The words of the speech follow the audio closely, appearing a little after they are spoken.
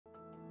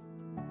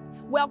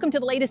Welcome to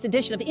the latest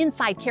edition of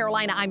Inside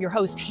Carolina. I'm your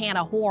host,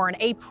 Hannah Horn,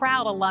 a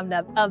proud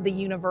alumna of the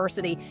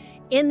university.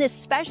 In this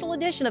special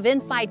edition of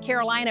Inside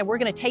Carolina, we're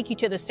going to take you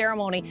to the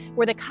ceremony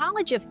where the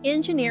College of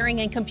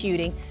Engineering and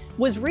Computing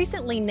was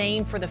recently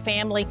named for the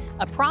family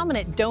of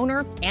prominent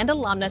donor and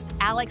alumnus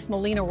Alex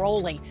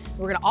Molinaroli.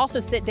 We're going to also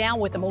sit down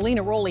with the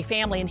Molinaroli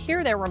family and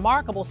hear their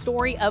remarkable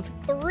story of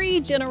 3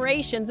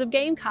 generations of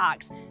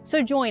Gamecocks.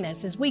 So join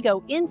us as we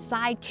go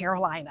inside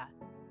Carolina.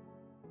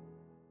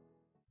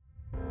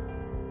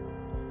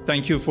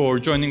 Thank you for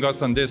joining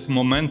us on this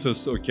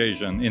momentous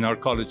occasion in our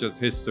college's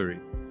history.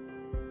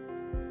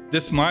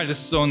 This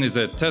milestone is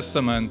a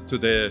testament to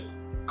the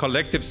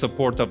collective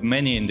support of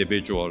many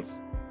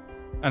individuals,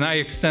 and I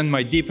extend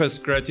my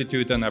deepest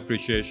gratitude and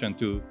appreciation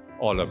to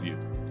all of you.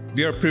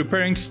 We are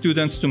preparing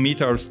students to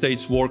meet our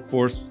state's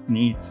workforce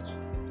needs,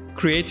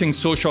 creating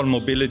social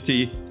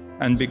mobility,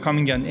 and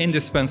becoming an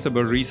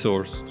indispensable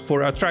resource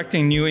for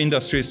attracting new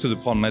industries to the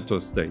Palmetto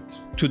State.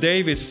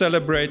 Today, we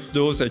celebrate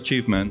those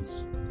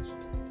achievements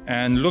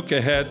and look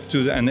ahead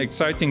to an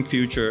exciting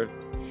future.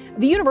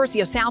 The University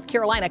of South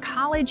Carolina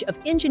College of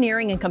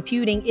Engineering and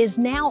Computing is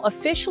now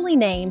officially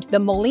named the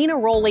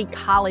Molinaroli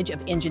College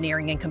of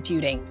Engineering and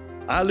Computing.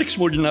 Alex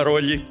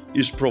Molinaroli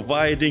is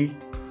providing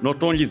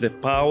not only the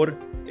power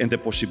and the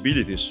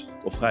possibilities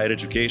of higher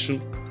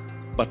education,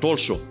 but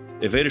also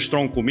a very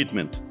strong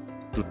commitment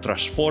to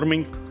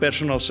transforming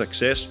personal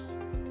success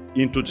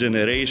into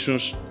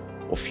generations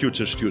of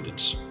future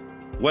students.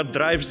 What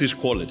drives this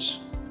college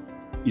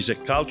is a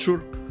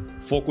culture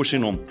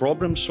focusing on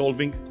problem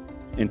solving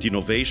and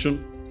innovation,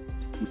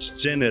 which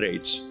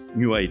generates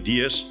new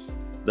ideas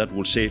that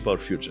will shape our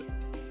future.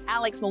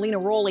 Alex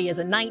Molinaroli is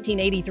a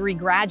 1983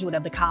 graduate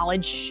of the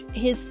college.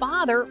 His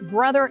father,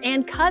 brother,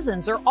 and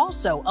cousins are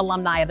also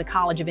alumni of the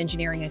College of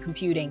Engineering and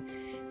Computing.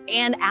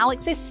 And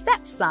Alex's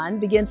stepson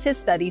begins his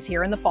studies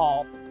here in the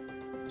fall.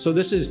 So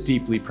this is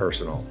deeply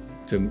personal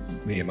to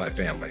me and my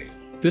family.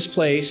 This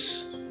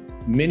place,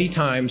 many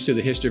times through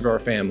the history of our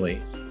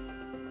family,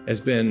 has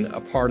been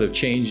a part of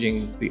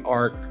changing the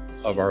arc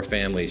of our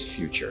family's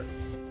future.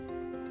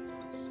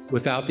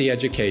 Without the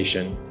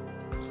education,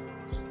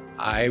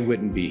 I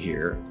wouldn't be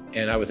here,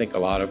 and I would think a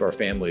lot of our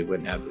family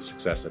wouldn't have the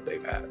success that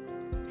they've had.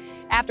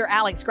 After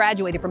Alex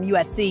graduated from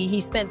USC,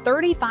 he spent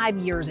 35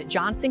 years at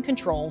Johnson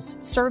Controls,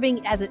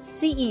 serving as its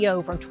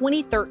CEO from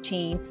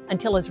 2013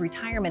 until his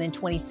retirement in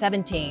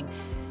 2017.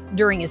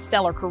 During his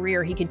stellar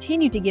career, he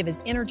continued to give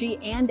his energy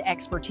and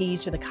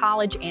expertise to the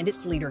college and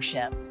its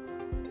leadership.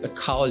 The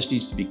college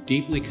needs to be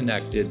deeply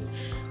connected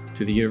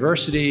to the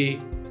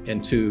university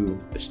and to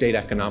the state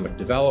economic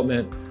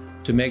development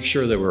to make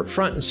sure that we're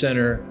front and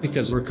center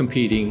because we're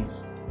competing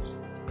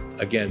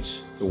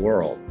against the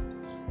world.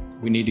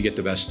 We need to get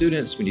the best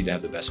students, we need to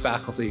have the best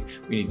faculty,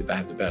 we need to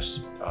have the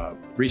best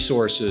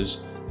resources,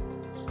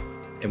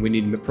 and we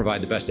need to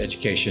provide the best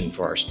education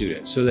for our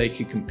students so they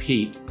can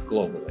compete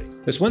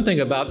globally. There's one thing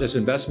about this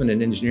investment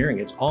in engineering,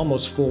 it's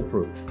almost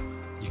foolproof.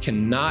 You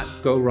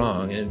cannot go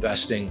wrong in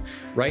investing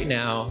right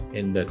now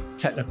in the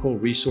technical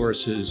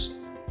resources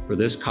for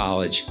this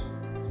college.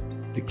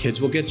 The kids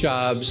will get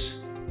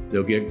jobs,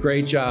 they'll get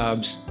great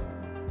jobs,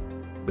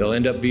 they'll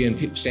end up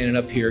standing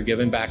up here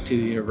giving back to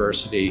the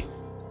university,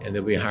 and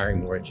they'll be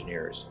hiring more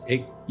engineers.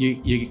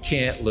 You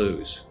can't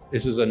lose.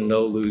 This is a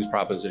no-lose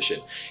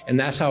proposition. And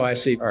that's how I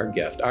see our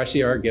gift. I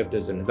see our gift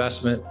as an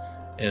investment,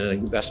 and an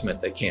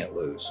investment that can't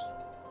lose.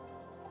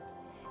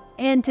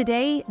 And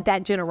today,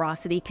 that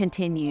generosity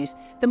continues.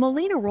 The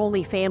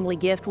Molinaroli family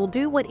gift will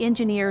do what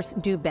engineers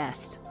do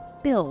best: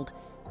 build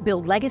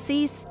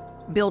legacies,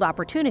 build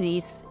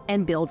opportunities,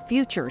 and build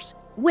futures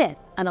with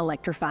an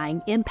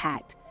electrifying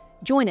impact.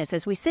 Join us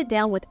as we sit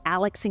down with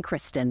Alex and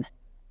Kristin.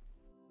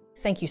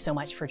 Thank you so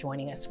much for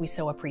joining us. We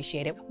so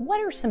appreciate it.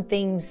 What are some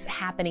things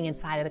happening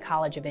inside of the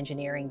College of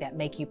Engineering that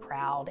make you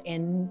proud,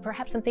 and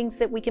perhaps some things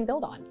that we can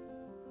build on?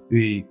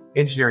 The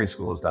engineering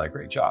school has done a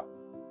great job.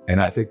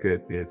 And I think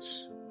that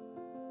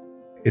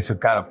it's a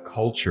kind of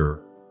culture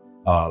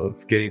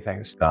of getting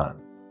things done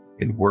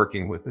and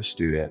working with the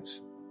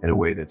students in a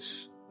way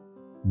that's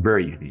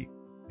very unique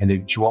and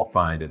that you won't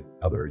find in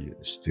other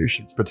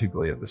institutions,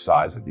 particularly of the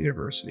size of the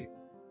university.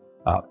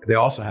 They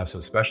also have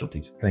some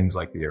specialties, things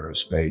like the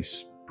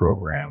aerospace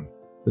program,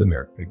 the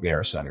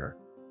McNair Center,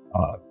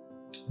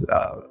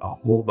 a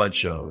whole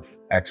bunch of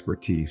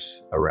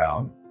expertise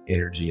around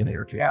energy and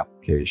energy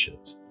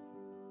applications.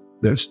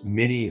 There's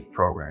many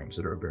programs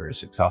that are very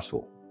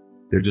successful.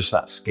 They're just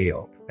not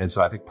scaled. And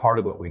so I think part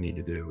of what we need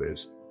to do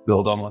is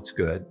build on what's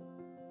good,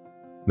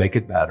 make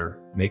it better,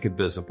 make it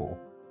visible,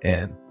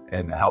 and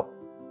help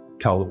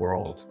tell the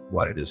world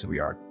what it is that we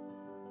are.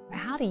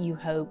 How do you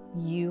hope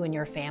you and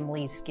your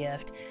family's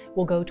gift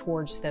will go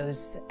towards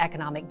those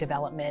economic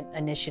development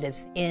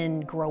initiatives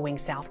in growing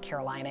South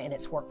Carolina and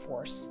its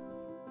workforce?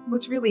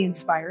 What's really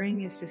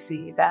inspiring is to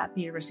see that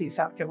the University of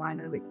South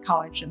Carolina, the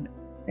College of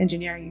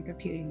Engineering and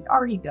Computing,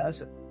 already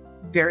does a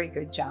very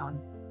good job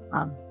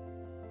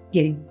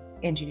getting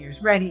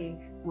engineers ready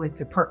with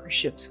the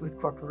partnerships with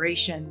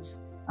corporations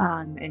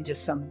and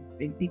just some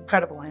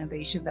incredible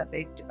innovation that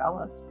they've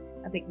developed.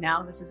 I think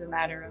now this is a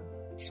matter of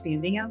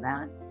expanding on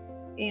that.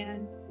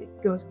 And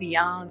it goes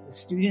beyond the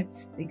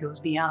students, it goes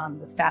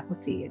beyond the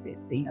faculty,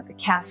 the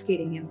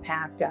cascading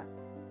impact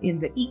in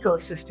the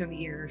ecosystem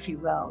here, if you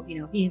will,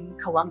 in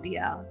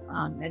Columbia,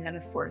 and then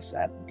of course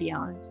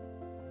beyond.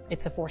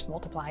 It's a force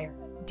multiplier.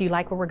 Do you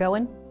like where we're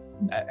going?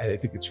 I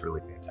think it's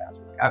really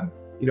fantastic.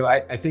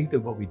 I think that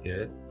what we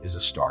did is a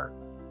start.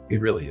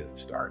 It really is a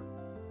start,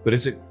 but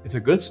it's a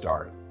good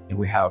start, and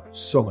we have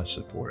so much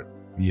support.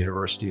 The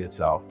university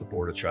itself, the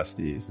board of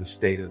trustees, the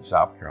state of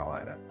South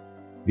Carolina,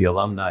 the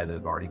alumni that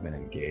have already been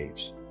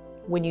engaged.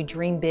 When you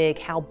dream big,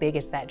 how big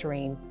is that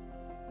dream?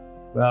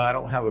 Well, I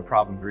don't have a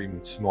problem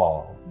dreaming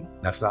small.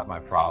 That's not my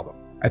problem.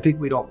 I think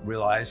we don't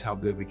realize how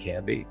good we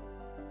can be.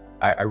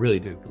 I really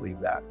do believe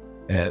that.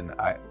 And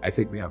I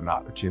think we have an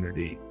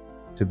opportunity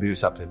to do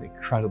something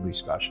incredibly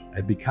special.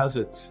 And because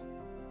it's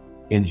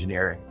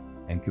engineering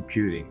and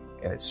computing,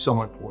 and it's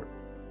so important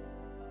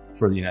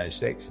for the United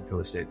States and for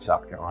the state of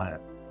South Carolina,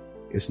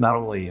 it's not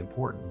only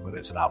important, but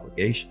it's an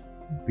obligation,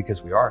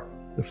 because we are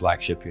the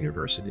flagship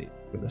university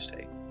for the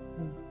state.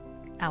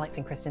 Alex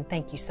and Kristin,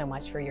 thank you so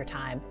much for your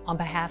time. On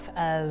behalf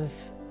of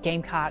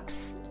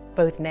Gamecocks,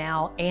 both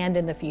now and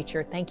in the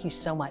future, thank you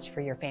so much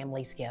for your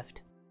family's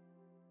gift.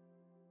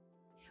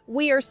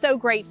 We are so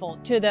grateful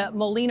to the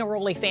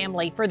Molinaroli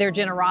family for their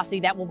generosity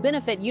that will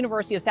benefit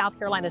University of South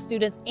Carolina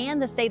students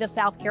and the state of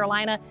South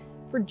Carolina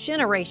for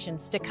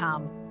generations to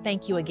come.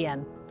 Thank you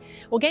again.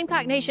 Well,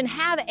 Gamecock Nation,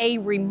 have a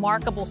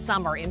remarkable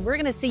summer, and we're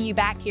going to see you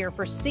back here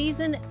for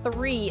season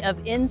 3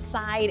 of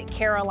Inside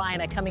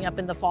Carolina coming up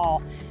in the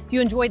fall. If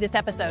you enjoyed this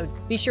episode,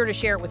 be sure to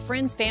share it with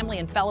friends, family,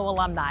 and fellow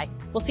alumni.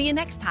 We'll see you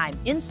next time,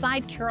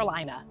 Inside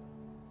Carolina.